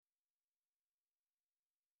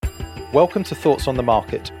Welcome to Thoughts on the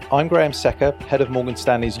Market. I'm Graham Secker, head of Morgan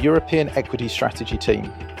Stanley's European Equity Strategy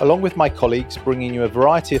team. Along with my colleagues bringing you a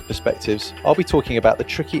variety of perspectives, I'll be talking about the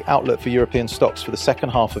tricky outlook for European stocks for the second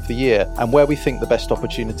half of the year and where we think the best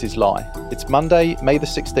opportunities lie. It's Monday, May the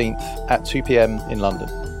 16th at 2 p.m. in London.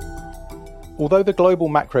 Although the global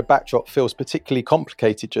macro backdrop feels particularly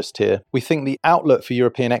complicated just here, we think the outlook for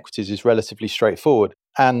European equities is relatively straightforward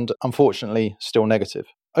and, unfortunately, still negative.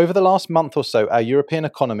 Over the last month or so, our European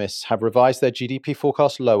economists have revised their GDP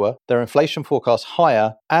forecast lower, their inflation forecast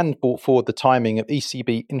higher, and brought forward the timing of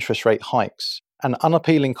ECB interest rate hikes. An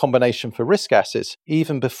unappealing combination for risk assets,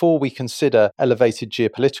 even before we consider elevated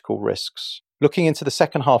geopolitical risks. Looking into the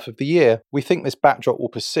second half of the year, we think this backdrop will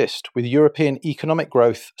persist, with European economic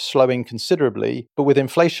growth slowing considerably, but with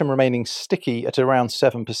inflation remaining sticky at around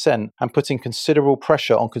 7% and putting considerable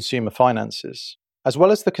pressure on consumer finances. As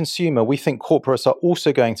well as the consumer, we think corporates are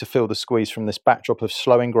also going to feel the squeeze from this backdrop of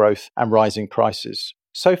slowing growth and rising prices.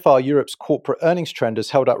 So far, Europe's corporate earnings trend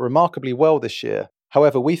has held up remarkably well this year.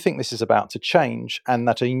 However, we think this is about to change and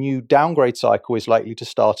that a new downgrade cycle is likely to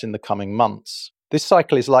start in the coming months. This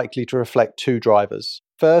cycle is likely to reflect two drivers.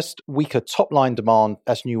 First, weaker top-line demand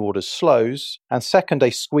as new orders slows, and second,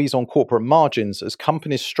 a squeeze on corporate margins as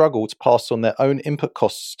companies struggle to pass on their own input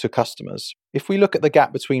costs to customers. If we look at the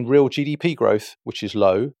gap between real GDP growth, which is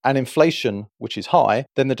low, and inflation, which is high,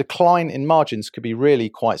 then the decline in margins could be really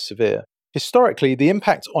quite severe. Historically, the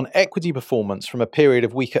impact on equity performance from a period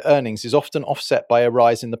of weaker earnings is often offset by a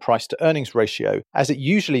rise in the price-to-earnings ratio, as it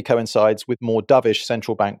usually coincides with more dovish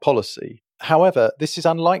central bank policy. However, this is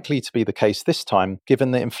unlikely to be the case this time, given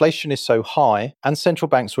that inflation is so high and central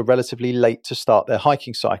banks were relatively late to start their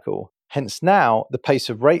hiking cycle. Hence now, the pace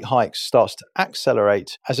of rate hikes starts to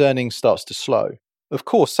accelerate as earnings starts to slow. Of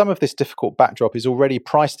course, some of this difficult backdrop is already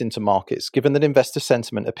priced into markets, given that investor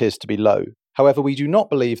sentiment appears to be low. However, we do not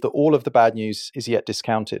believe that all of the bad news is yet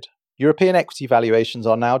discounted. European equity valuations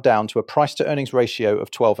are now down to a price-to-earnings ratio of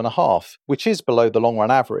 12.5, which is below the long-run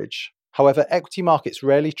average. However, equity markets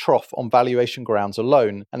rarely trough on valuation grounds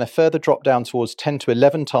alone, and a further drop down towards 10 to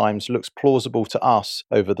 11 times looks plausible to us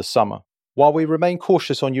over the summer. While we remain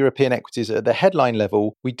cautious on European equities at the headline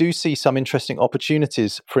level, we do see some interesting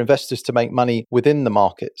opportunities for investors to make money within the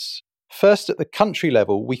markets. First, at the country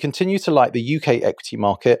level, we continue to like the UK equity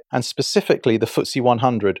market and specifically the FTSE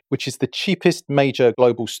 100, which is the cheapest major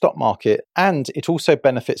global stock market, and it also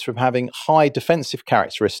benefits from having high defensive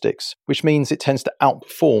characteristics, which means it tends to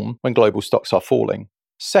outperform when global stocks are falling.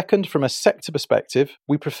 Second, from a sector perspective,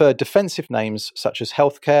 we prefer defensive names such as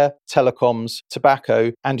healthcare, telecoms,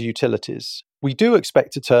 tobacco, and utilities. We do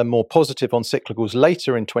expect to turn more positive on cyclicals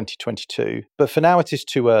later in 2022, but for now it is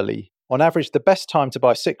too early. On average, the best time to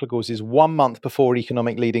buy cyclicals is 1 month before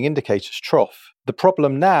economic leading indicators trough. The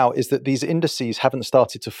problem now is that these indices haven't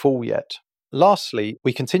started to fall yet. Lastly,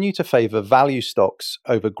 we continue to favour value stocks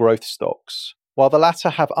over growth stocks. While the latter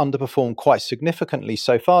have underperformed quite significantly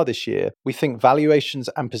so far this year, we think valuations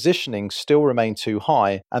and positioning still remain too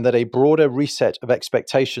high and that a broader reset of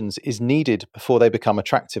expectations is needed before they become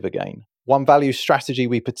attractive again. One value strategy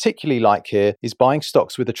we particularly like here is buying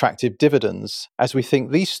stocks with attractive dividends, as we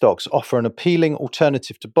think these stocks offer an appealing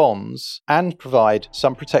alternative to bonds and provide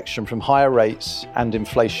some protection from higher rates and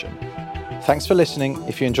inflation. Thanks for listening.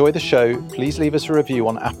 If you enjoy the show, please leave us a review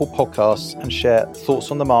on Apple Podcasts and share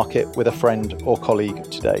thoughts on the market with a friend or colleague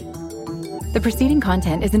today. The preceding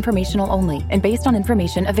content is informational only and based on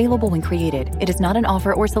information available when created. It is not an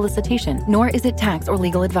offer or solicitation, nor is it tax or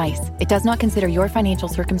legal advice. It does not consider your financial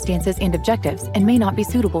circumstances and objectives and may not be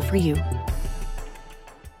suitable for you.